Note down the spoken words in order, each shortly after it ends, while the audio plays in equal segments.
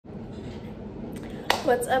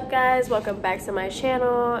What's up, guys? Welcome back to my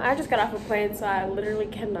channel. I just got off a plane, so I literally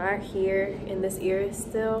cannot hear in this ear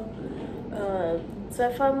still. So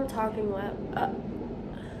if I'm talking loud,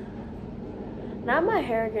 not my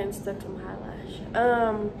hair getting stuck to my eyelash.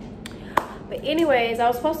 But anyways, I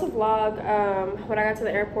was supposed to vlog when I got to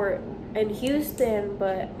the airport in Houston,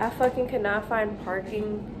 but I fucking could not find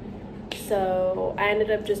parking. So I ended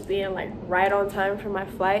up just being like right on time for my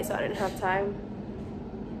flight, so I didn't have time.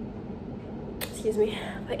 Excuse me.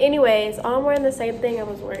 But anyways, I'm wearing the same thing I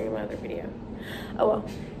was wearing in my other video. Oh well.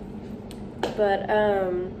 But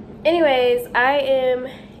anyways, I am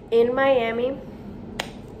in Miami.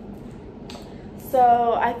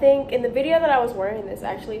 So I think in the video that I was wearing this,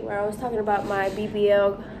 actually, where I was talking about my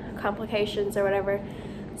BBL complications or whatever,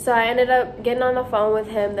 so I ended up getting on the phone with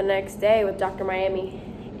him the next day with Dr. Miami,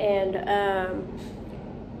 and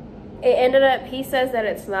it ended up, he says that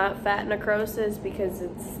it's not fat necrosis because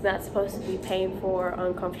it's not supposed to be painful or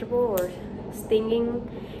uncomfortable or stinging,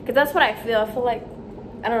 because that's what I feel like,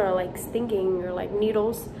 I don't know, like stinging or like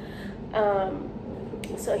needles.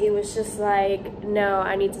 So he was just like, no,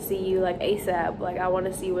 I need to see you like ASAP, like I want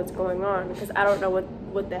to see what's going on because I don't know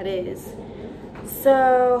what that is.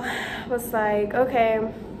 So I was like, okay.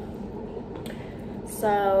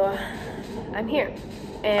 So I'm here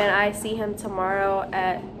and I see him tomorrow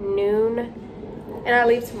at noon, and I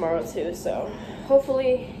leave tomorrow too, so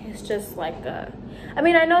hopefully it's just like I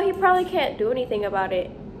mean, I know he probably can't do anything about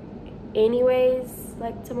it anyways,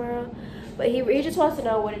 like tomorrow, but he just wants to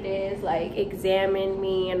know what it is, like examine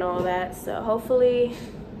me and all that, so hopefully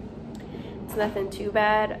it's nothing too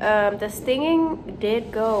bad. The stinging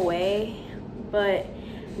did go away, but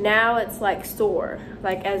now it's like sore,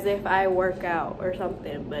 like as if I work out or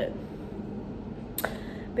something, but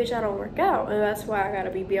bitch, I don't work out, and that's why I got a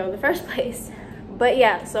BBL in the first place. But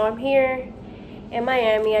yeah, so I'm here in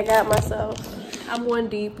Miami. I got myself, I'm one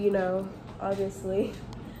deep, you know, obviously.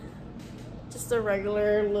 Just a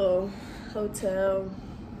regular little hotel.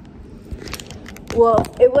 Well,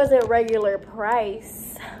 it wasn't regular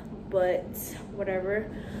price, but whatever.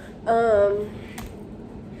 But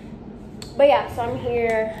yeah, so I'm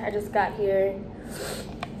here. I just got here.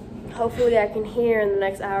 Hopefully I can hear in the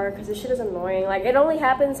next hour because this shit is annoying. Like, it only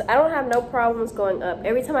happens, I don't have no problems going up.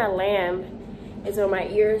 Every time I land is when my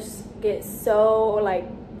ears get so like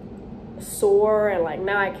sore, and like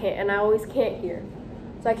now I can't, and I always can't hear.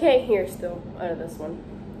 So I can't hear still out of this one.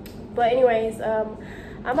 But anyways, I'm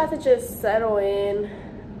about to just settle in,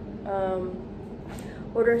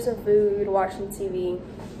 order some food, watch some TV.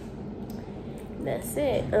 That's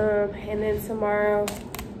it. And then tomorrow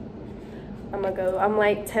I'm gonna go. I'm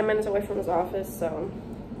like 10 minutes away from his office, so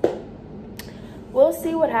we'll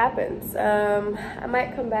see what happens. I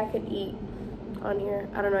might come back and eat on here.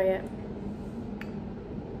 I don't know yet.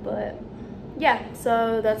 But yeah,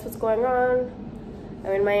 so that's what's going on.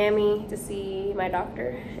 I'm in Miami to see my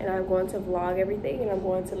doctor, and I'm going to vlog everything, and I'm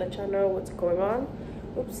going to let y'all know what's going on.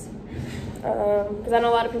 Oops. Because I know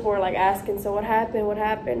a lot of people are like asking, so what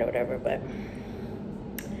happened or whatever, but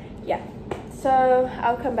yeah. So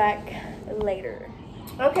I'll come back later.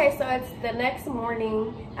 Okay, so it's the next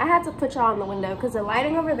morning. I had to put y'all in the window because the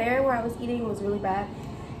lighting over there where I was eating was really bad,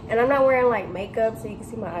 and I'm not wearing like makeup, so you can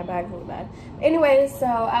see my eye bag's really bad. Anyways, so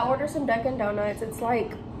I ordered some Dunkin' Donuts. It's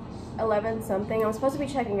like 11 something. I'm supposed to be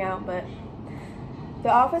checking out, but the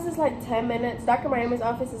office is like 10 minutes. Dr. Miami's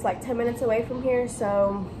office is like 10 minutes away from here,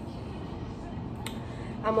 so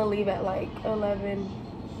I'm gonna leave at like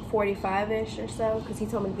 11:45ish or so because he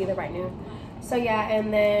told me to be there by noon. So yeah,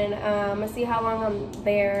 and then I'm gonna see how long I'm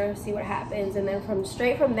there, see what happens, and then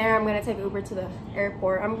straight from there I'm gonna take Uber to the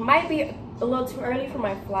airport. I might be a little too early for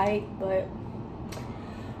my flight, but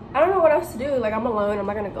I don't know what else to do. Like, I'm alone, I'm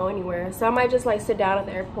not gonna go anywhere, so I might just like sit down at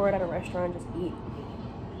the airport at a restaurant and just eat.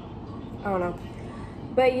 I don't know,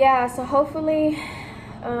 but yeah, so hopefully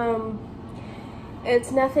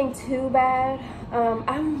it's nothing too bad.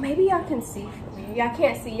 Maybe y'all can see for me. Y'all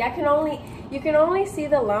can't see. You can only see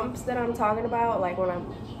the lumps that I'm talking about, like when I'm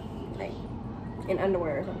like in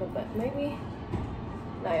underwear or something. But maybe,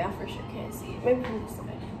 no, y'all for sure can't see it. Maybe from this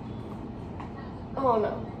side. Oh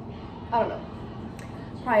no, I don't know.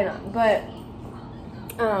 Probably not. But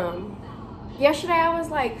yesterday I was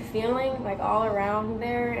like feeling like all around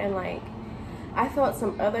there, and like I felt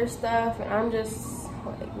some other stuff, and I'm just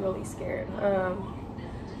like really scared.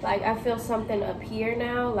 Like I feel something up here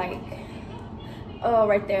now, like, oh,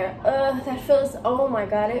 right there. That feels, oh my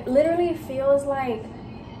god, it literally feels like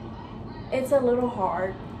it's a little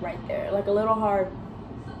hard right there, like a little hard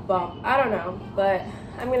bump. I don't know, but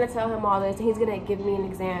I'm gonna tell him all this, and he's gonna give me an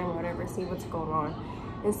exam or whatever, see what's going on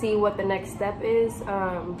and see what the next step is.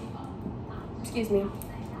 Excuse me.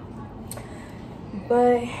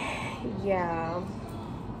 But yeah.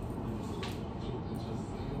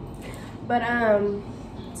 But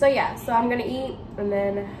so yeah, so I'm gonna eat and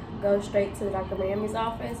then go straight to Dr. Miami's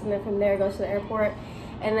office, and then from there go to the airport.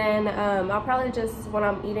 And then I'll probably just, when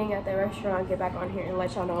I'm eating at the restaurant, get back on here and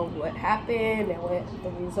let y'all know what happened and what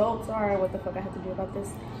the results are and what the fuck I have to do about this.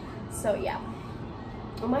 So yeah.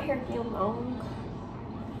 Oh, my hair feels long.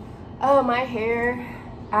 Oh, my hair,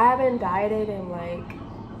 I haven't dyed it in like,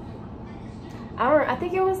 I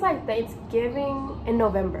think it was like Thanksgiving in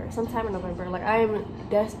November, sometime in November. Like, I am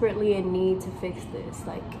desperately in need to fix this,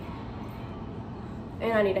 like,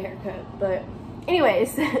 and I need a haircut. But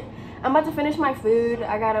anyways, I'm about to finish my food.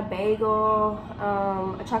 I got a bagel,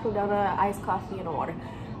 a chocolate donut, iced coffee, and a water.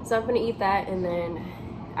 So I'm gonna eat that, and then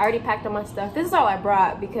I already packed all my stuff. This is all I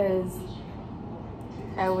brought because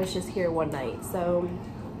I was just here one night. So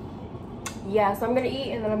yeah, so I'm gonna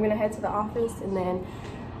eat, and then I'm gonna head to the office, and then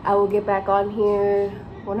I will get back on here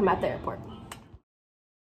when I'm at the airport.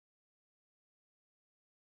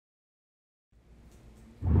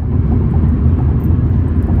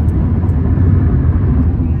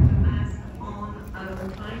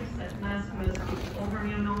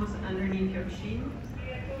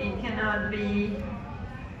 It cannot be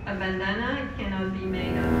a bandana, it cannot be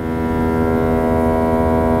made of.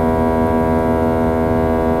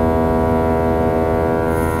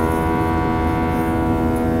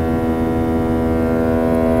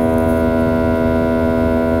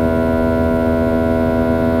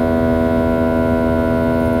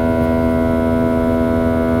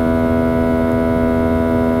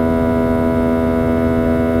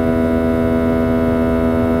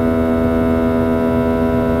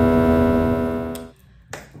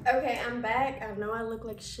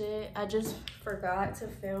 Shit, I just forgot to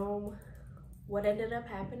film what ended up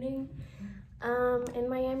happening in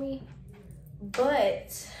Miami,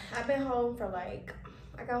 but I've been home for like,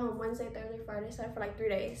 I got home Wednesday, Thursday, Friday, Saturday for like 3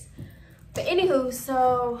 days. But anywho,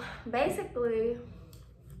 so basically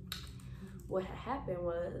what had happened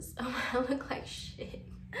was, I look like shit.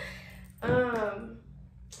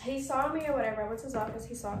 He saw me or whatever. I went to his office,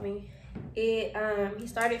 he saw me. He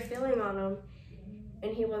started feeling on him.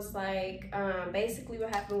 And he was like, basically what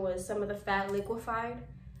happened was some of the fat liquefied.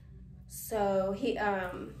 So he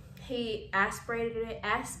aspirated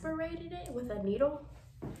it with a needle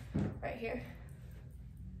right here.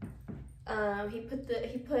 He put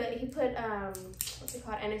what's it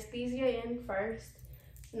called, anesthesia in first,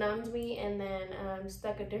 numbed me, and then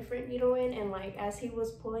stuck a different needle in. And like as he was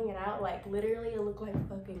pulling it out, like literally it looked like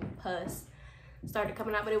fucking pus started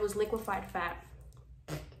coming out, but it was liquefied fat.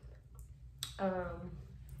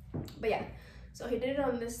 But yeah, so he did it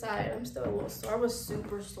on this side. I'm still a little sore. I was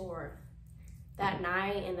super sore that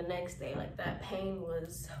night and the next day. Like, that pain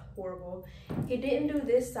was horrible. He didn't do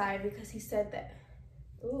this side because he said that,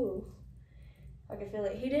 ooh, I can feel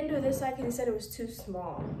it. He didn't do this side because he said it was too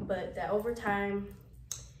small, but that over time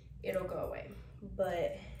it'll go away.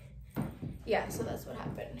 But yeah, so that's what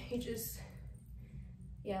happened. He just,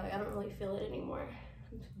 yeah, like I don't really feel it anymore.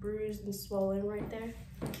 It's bruised and swollen right there.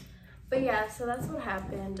 But yeah, so that's what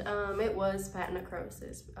happened. It was fat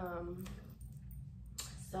necrosis.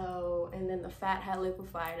 And then the fat had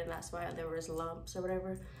liquefied, and that's why there was lumps or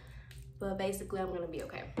whatever. But basically, I'm gonna be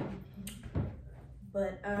okay.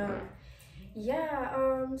 But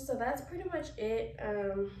yeah, so that's pretty much it.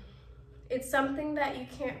 It's something that you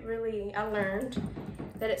can't really, I learned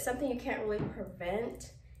that it's something you can't really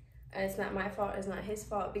prevent. It's not my fault, it's not his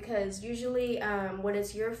fault, because usually when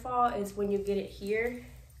it's your fault is when you get it here,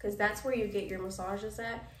 because that's where you get your massages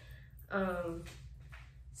at.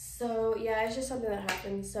 So yeah, it's just something that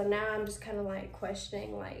happened. So now I'm just kind of like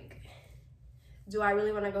questioning, like, do I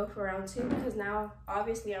really want to go for round 2? Because now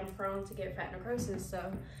obviously I'm prone to get fat necrosis.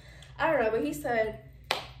 So I don't know, but he said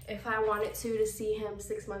if I wanted to see him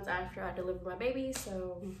 6 months after I delivered my baby.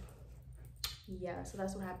 So yeah, so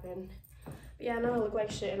that's what happened. But yeah, I know I look like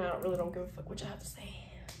shit and I don't give a fuck what y'all have to say.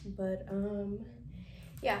 But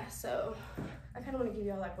yeah, so I kind of want to give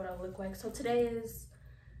y'all like what I look like. So today is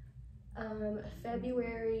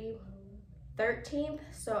February 13th.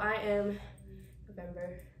 So I am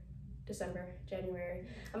November, December, January.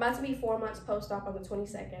 I'm about to be 4 months post-op on the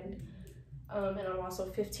 22nd. And I'm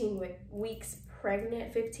also 15 weeks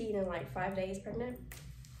pregnant, 15 and like 5 days pregnant.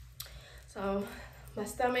 So my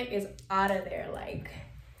stomach is out of there. Like,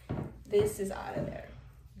 this is out of there.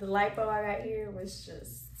 The lipo I got here was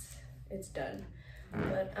just, it's done.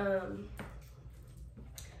 But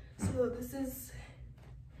so this is,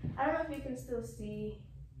 I don't know if you can still see,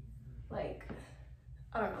 like,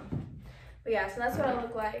 I don't know. But yeah, so that's what I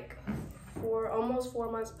look like almost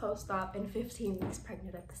 4 months post-op and 15 weeks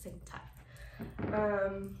pregnant at the same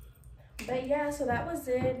time. But yeah, so that was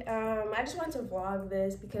it. I just wanted to vlog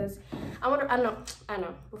this because I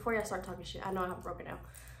know, before y'all start talking shit, I know I have broken down.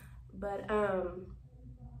 But,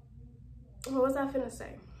 what was I finna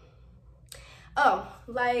say? Oh,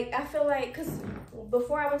 like, I feel like, because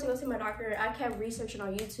before I went to go see my doctor, I kept researching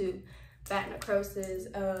on YouTube fat necrosis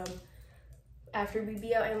after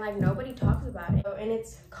BBL, and like nobody talks about it. And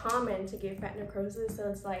it's common to get fat necrosis, so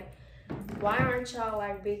it's like, why aren't y'all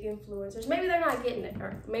like big influencers? Maybe they're not getting it,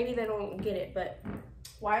 or maybe they don't get it, but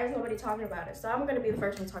why is nobody talking about it? So I'm gonna be the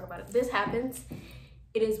first one to talk about it. This happens.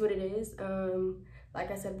 It is what it is. Like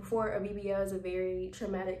I said before, a BBL is a very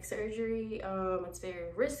traumatic surgery. It's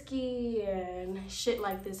very risky and shit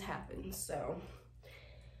like this happens. So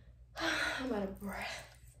I'm out of breath.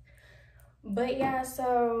 But yeah,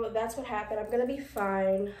 so that's what happened. I'm gonna be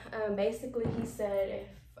fine. Basically, he said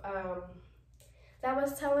if I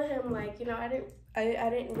was telling him, like, you know, I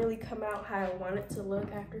didn't really come out how I wanted to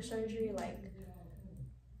look after surgery. Like,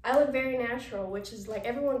 I look very natural, which is like,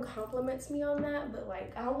 everyone compliments me on that, but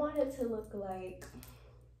like, I wanted to look like,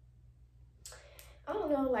 I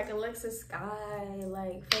don't know, like Alexis Sky,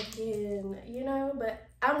 like fucking, you know, but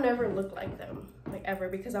I'll never look like them, like ever,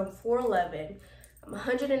 because I'm 4'11", I'm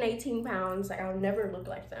 118 pounds, like I'll never look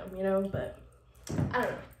like them, you know, but I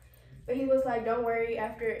don't know. But he was like, don't worry,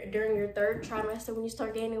 during your 3rd trimester, when you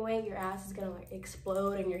start gaining weight, your ass is gonna like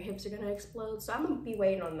explode and your hips are gonna explode. So I'm gonna be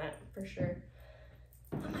waiting on that for sure.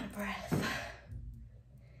 I'm out of breath.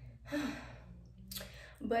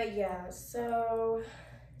 But yeah, so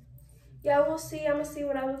yeah, we'll see. I'm gonna see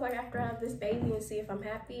what I look like after I have this baby and see if I'm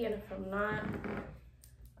happy, and if I'm not,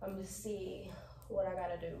 I'm gonna see what I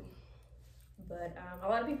gotta do. But a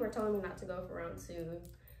lot of people are telling me not to go for round 2,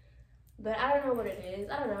 but I don't know what it is.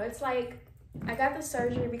 I don't know. It's like, I got the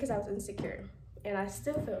surgery because I was insecure, and I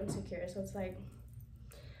still feel insecure. So it's like,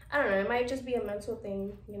 I don't know. It might just be a mental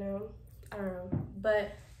thing, you know. I don't know.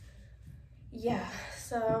 But yeah,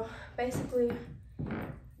 so basically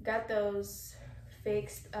got those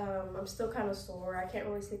fixed. I'm still kind of sore. I can't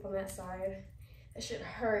really sleep on that side. It should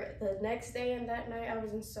hurt. The next day and that night, I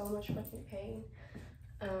was in so much fucking pain.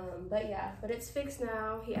 But yeah, but it's fixed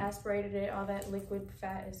now. He aspirated it. All that liquid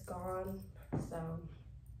fat is gone. So,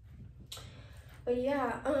 but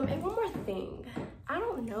yeah, and one more thing. I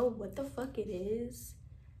don't know what the fuck it is.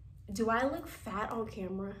 Do I look fat on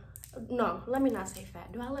camera? No, let me not say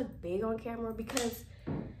fat. Do I look big on camera? Because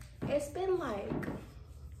it's been like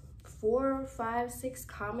 4, 5, 6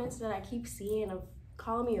 comments that I keep seeing of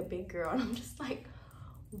calling me a big girl. And I'm just like,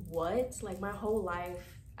 what? Like, my whole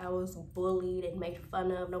life, I was bullied and made fun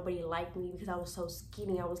of. Nobody liked me because I was so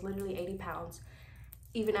skinny. I was literally 80 pounds,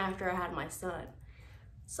 even after I had my son.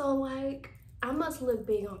 So, like, I must look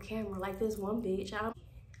big on camera. Like this one bitch,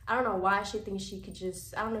 I don't know why she thinks she could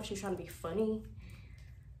just, I don't know if she's trying to be funny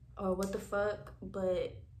or what the fuck,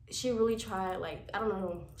 but she really tried. Like, I don't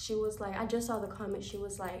know. She was like, I just saw the comment. She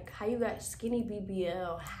was like, how you got skinny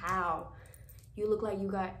BBL? How? You look like you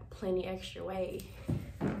got plenty extra weight.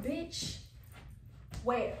 Bitch,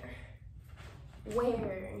 where?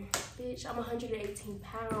 Bitch, I'm 118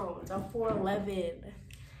 pounds. I'm 4'11".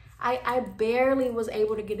 I barely was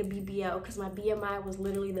able to get a BBL because my BMI was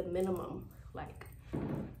literally the minimum. Like,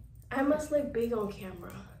 I must look big on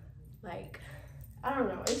camera. Like, I don't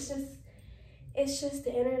know. It's just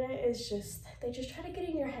the internet. It's just, they just try to get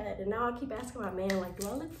in your head. And now I keep asking my man, like, do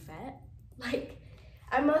I look fat? Like,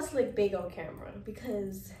 I must look big on camera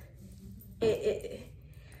because I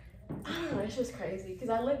don't know, it's just crazy. Because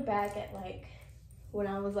I look back at, like, when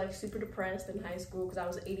I was, like, super depressed in high school because I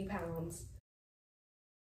was 80 pounds.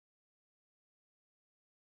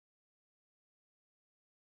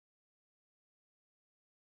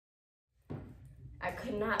 I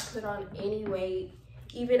could not put on any weight.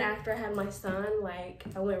 Even after I had my son, like,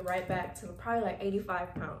 I went right back to probably, like,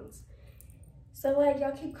 85 pounds. So, like,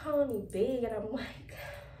 y'all keep calling me big, and I'm like,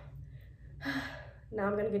 now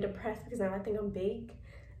I'm gonna get depressed because now I think I'm big.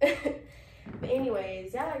 But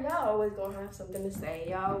anyways, y'all always gonna have something to say.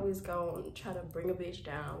 Y'all always gonna try to bring a bitch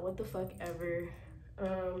down. What the fuck ever.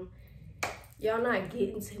 Y'all not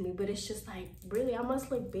getting to me, but it's just like, really, I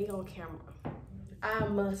must look big on camera. I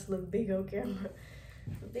must look big on camera.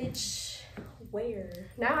 Bitch, where?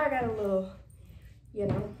 Now I got a little, you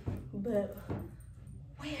know, but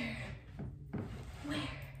where?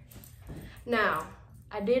 Now,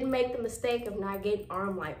 I did make the mistake of not getting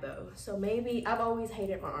arm lipo. So maybe, I've always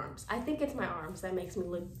hated my arms. I think it's my arms that makes me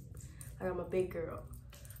look like I'm a big girl.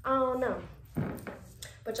 I don't know.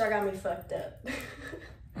 But y'all got me fucked up.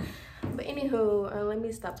 But anywho, let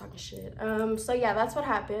me stop talking shit. So yeah, that's what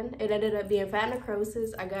happened. It ended up being fat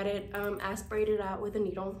necrosis. I got it aspirated out with a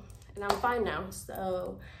needle, and I'm fine now.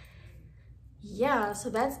 So yeah, so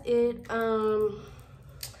that's it. I'm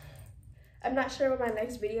not sure what my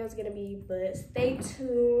next video is gonna be, but stay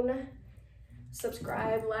tuned.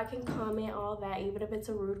 Subscribe, like, and comment, all that. Even if it's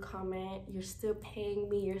a rude comment, you're still paying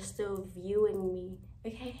me, you're still viewing me,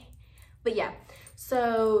 okay? But yeah,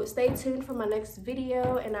 so stay tuned for my next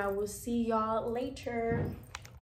video, and I will see y'all later.